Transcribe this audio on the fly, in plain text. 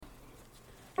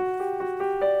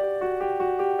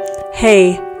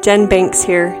Hey, Jen Banks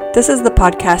here. This is the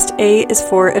podcast A is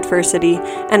for Adversity,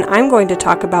 and I'm going to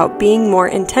talk about being more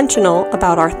intentional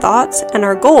about our thoughts and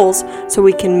our goals so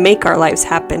we can make our lives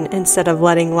happen instead of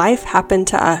letting life happen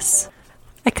to us.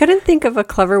 I couldn't think of a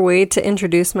clever way to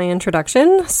introduce my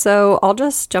introduction, so I'll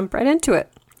just jump right into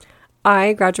it.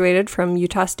 I graduated from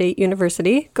Utah State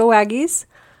University. Go Aggies!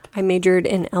 I majored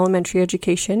in elementary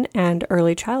education and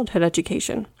early childhood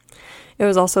education. It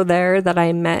was also there that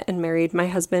I met and married my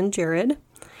husband, Jared.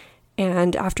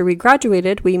 And after we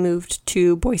graduated, we moved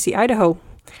to Boise, Idaho.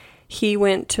 He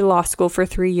went to law school for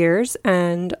 3 years,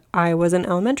 and I was an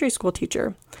elementary school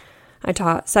teacher. I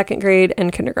taught second grade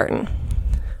and kindergarten.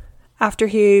 After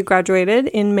he graduated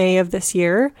in May of this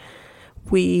year,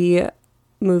 we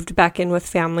moved back in with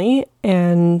family,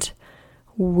 and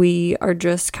we are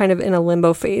just kind of in a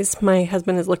limbo phase. My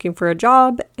husband is looking for a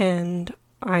job, and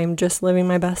I'm just living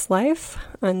my best life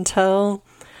until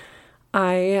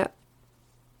I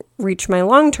reach my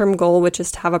long-term goal, which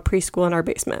is to have a preschool in our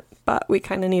basement. But we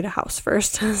kind of need a house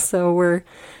first. So we're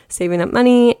saving up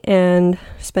money and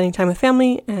spending time with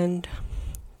family and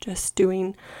just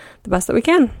doing the best that we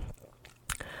can.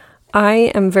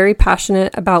 I am very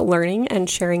passionate about learning and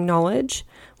sharing knowledge,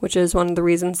 which is one of the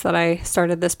reasons that I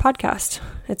started this podcast.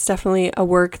 It's definitely a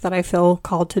work that I feel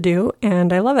called to do,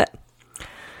 and I love it.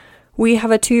 We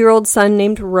have a 2-year-old son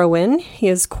named Rowan. He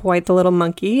is quite the little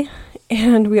monkey,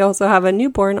 and we also have a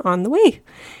newborn on the way.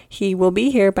 He will be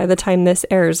here by the time this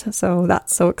airs, so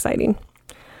that's so exciting.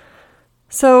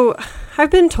 So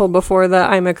I've been told before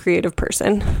that I'm a creative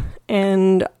person,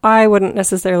 and I wouldn't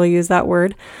necessarily use that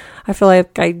word. I feel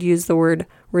like I'd use the word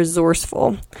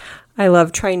resourceful. I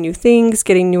love trying new things,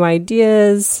 getting new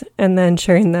ideas, and then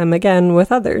sharing them again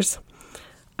with others.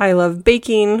 I love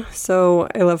baking, so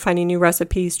I love finding new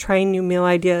recipes, trying new meal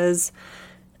ideas.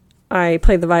 I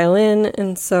play the violin,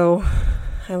 and so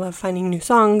I love finding new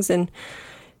songs and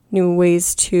new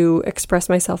ways to express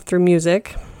myself through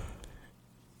music.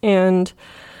 And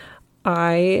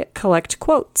I collect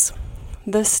quotes.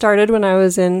 This started when I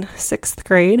was in 6th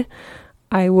grade.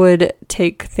 I would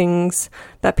take things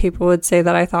that people would say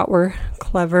that I thought were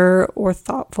clever or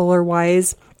thoughtful or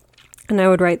wise, and I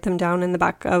would write them down in the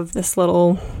back of this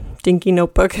little dinky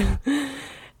notebook.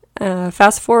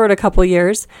 Fast forward a couple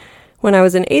years, when I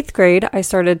was in 8th grade, I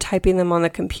started typing them on the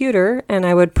computer, and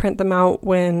I would print them out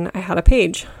when I had a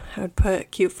page. I would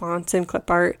put cute fonts and clip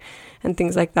art and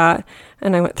things like that,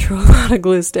 and I went through a lot of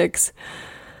glue sticks.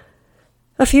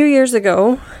 A few years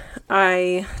ago,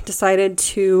 I decided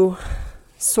to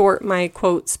sort my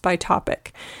quotes by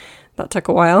topic. That took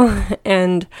a while,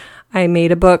 and I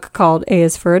made a book called A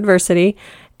is for Adversity,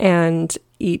 and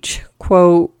each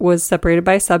quote was separated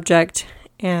by subject,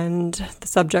 and the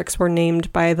subjects were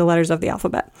named by the letters of the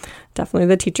alphabet. Definitely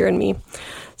the teacher in me.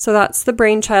 So that's the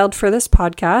brainchild for this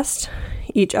podcast.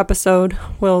 Each episode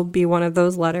will be one of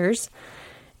those letters,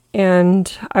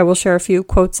 and I will share a few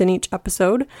quotes in each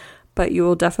episode, but you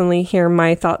will definitely hear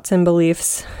my thoughts and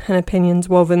beliefs and opinions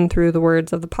woven through the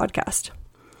words of the podcast.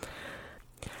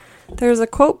 There's a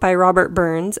quote by Robert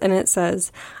Burns, and it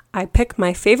says, "I pick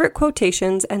my favorite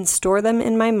quotations and store them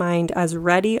in my mind as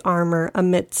ready armor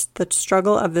amidst the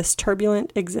struggle of this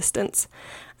turbulent existence."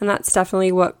 And that's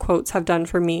definitely what quotes have done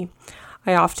for me.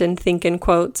 I often think in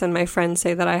quotes, and my friends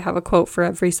say that I have a quote for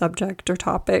every subject or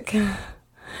topic.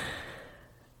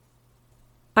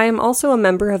 I am also a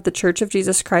member of the Church of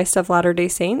Jesus Christ of Latter-day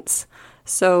Saints,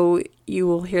 so you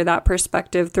will hear that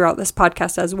perspective throughout this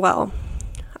podcast as well.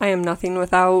 I am nothing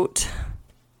without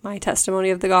my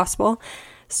testimony of the gospel,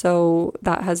 so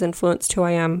that has influenced who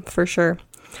I am for sure.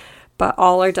 But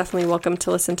all are definitely welcome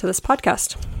to listen to this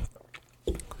podcast.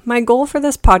 My goal for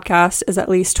this podcast is at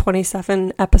least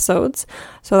 27 episodes,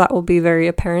 so that will be very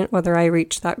apparent whether I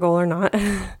reach that goal or not.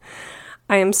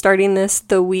 I am starting this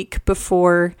the week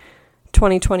before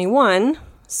 2021,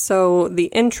 so the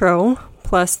intro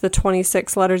plus the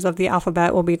 26 letters of the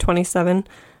alphabet will be 27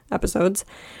 episodes,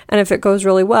 and if it goes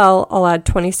really well, I'll add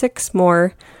 26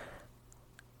 more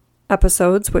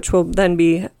episodes, which will then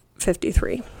be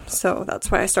 53. So that's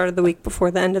why I started the week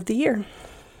before the end of the year.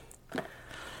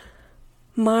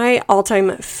 My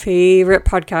all-time favorite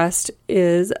podcast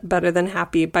is Better Than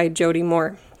Happy by Jody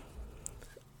Moore.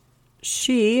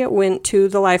 She went to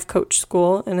the life coach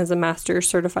school and is a master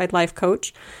certified life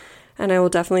coach, and I will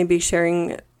definitely be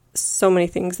sharing so many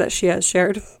things that she has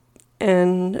shared.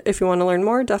 And if you want to learn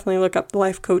more, definitely look up the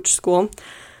life coach school.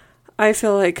 I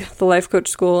feel like the life coach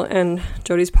school and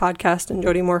Jody's podcast and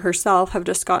Jody Moore herself have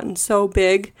just gotten so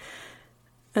big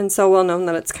and so well known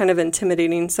that it's kind of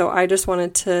intimidating. So I just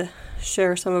wanted to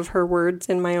share some of her words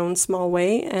in my own small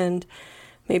way and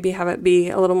maybe have it be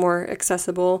a little more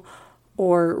accessible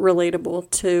or relatable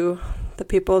to the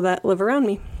people that live around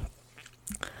me.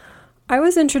 I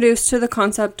was introduced to the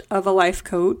concept of a life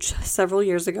coach several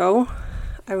years ago.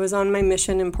 I was on my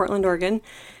mission in Portland, Oregon,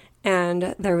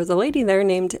 and there was a lady there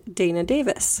named Dana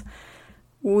Davis.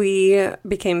 We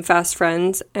became fast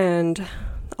friends, and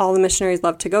all the missionaries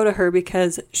loved to go to her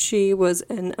because she was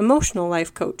an emotional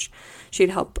life coach.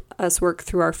 She'd help us work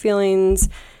through our feelings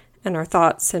and our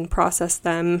thoughts and process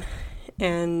them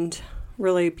and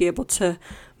really be able to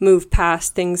move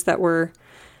past things that were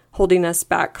holding us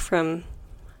back from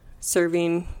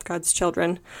serving God's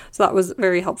children. So that was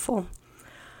very helpful.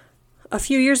 A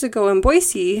few years ago in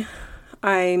Boise,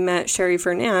 I met Sherry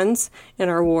Fernandes in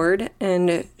our ward,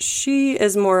 and she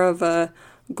is more of a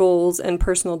goals and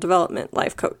personal development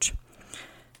life coach.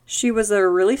 She was a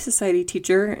Relief Society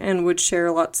teacher and would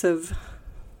share lots of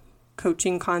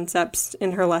coaching concepts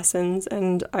in her lessons,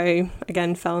 and I,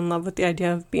 again, fell in love with the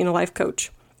idea of being a life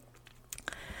coach.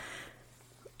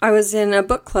 I was in a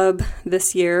book club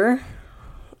this year,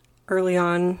 early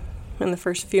on in the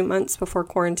first few months before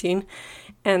quarantine,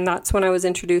 and that's when I was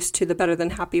introduced to the Better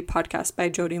Than Happy podcast by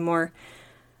Jody Moore.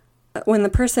 When the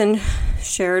person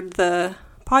shared the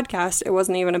podcast, it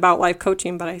wasn't even about life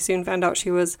coaching, but I soon found out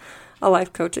she was a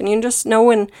life coach. And you just know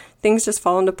when things just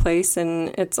fall into place, and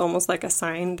it's almost like a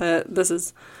sign that this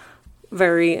is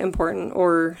very important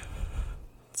or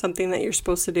something that you're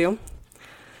supposed to do.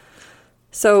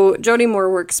 So Jody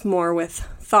Moore works more with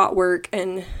thought work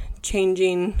and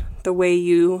changing the way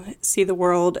you see the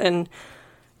world and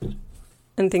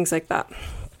things like that.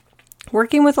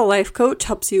 Working with a life coach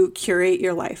helps you curate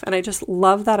your life. And I just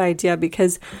love that idea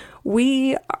because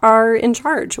we are in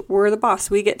charge. We're the boss.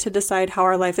 We get to decide how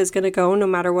our life is going to go no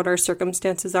matter what our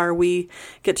circumstances are. We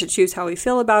get to choose how we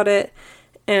feel about it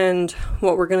and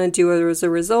what we're going to do as a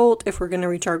result, if we're going to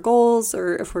reach our goals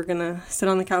or if we're going to sit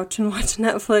on the couch and watch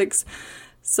Netflix.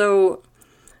 So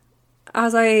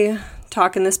as I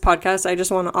talk in this podcast, I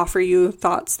just want to offer you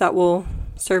thoughts that will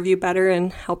serve you better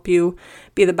and help you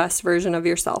be the best version of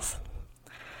yourself.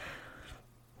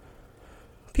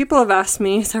 People have asked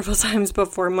me several times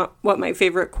before what my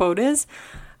favorite quote is.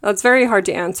 That's very hard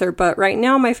to answer, but right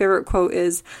now my favorite quote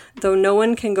is, "Though no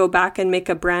one can go back and make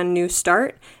a brand new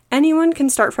start, anyone can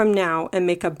start from now and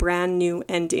make a brand new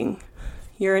ending."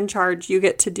 You're in charge. You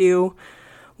get to do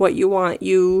what you want.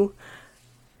 You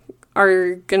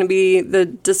are going to be the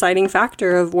deciding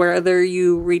factor of whether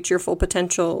you reach your full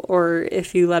potential or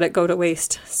if you let it go to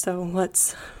waste. So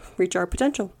let's reach our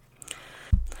potential.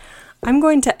 I'm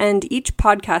going to end each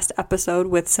podcast episode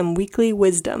with some weekly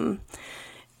wisdom.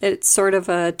 It's sort of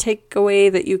a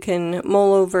takeaway that you can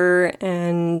mull over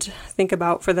and think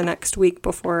about for the next week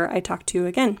before I talk to you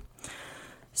again.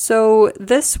 So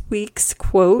this week's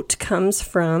quote comes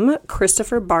from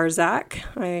Christopher Barzak.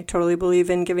 I totally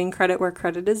believe in giving credit where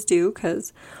credit is due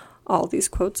because all these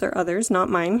quotes are others, not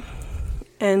mine.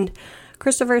 And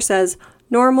Christopher says,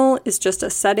 "Normal is just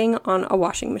a setting on a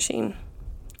washing machine."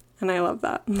 And I love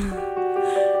that.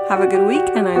 Have a good week,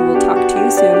 and I will talk to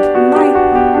you soon.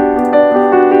 Bye.